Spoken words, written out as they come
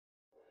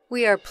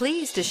We are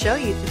pleased to show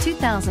you the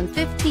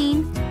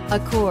 2015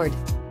 Accord.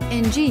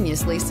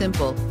 Ingeniously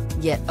simple,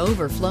 yet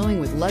overflowing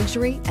with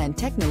luxury and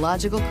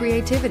technological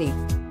creativity.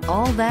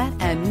 All that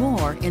and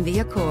more in the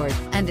Accord,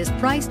 and is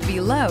priced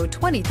below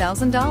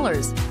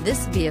 $20,000.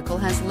 This vehicle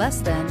has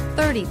less than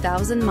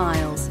 30,000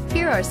 miles.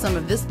 Here are some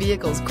of this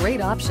vehicle's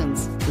great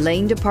options: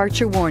 lane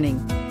departure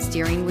warning,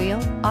 steering wheel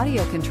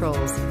audio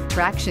controls,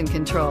 traction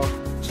control,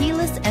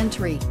 keyless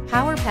entry,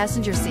 power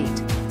passenger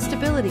seat,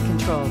 stability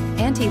control,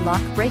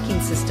 anti-lock braking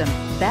system,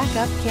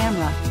 backup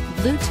camera,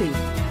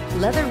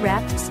 Bluetooth,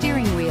 leather-wrapped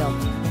steering wheel.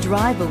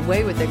 Drive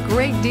away with a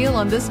great deal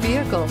on this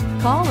vehicle.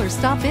 Call or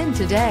stop in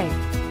today.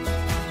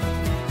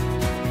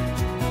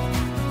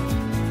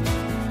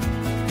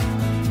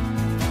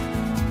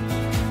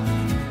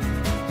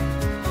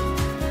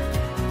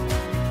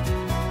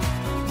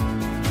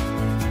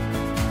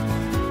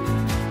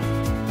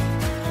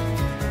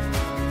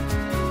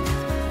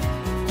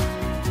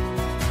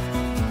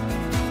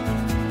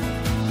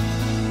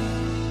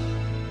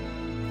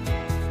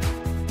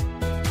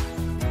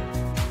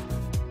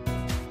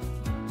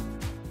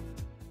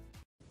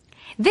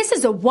 This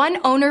is a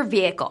one-owner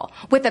vehicle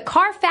with a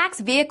Carfax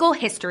Vehicle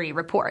History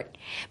Report.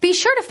 Be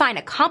sure to find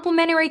a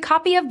complimentary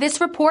copy of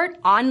this report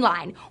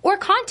online or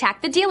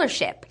contact the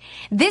dealership.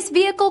 This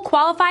vehicle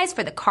qualifies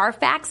for the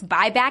Carfax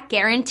Buyback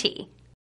Guarantee.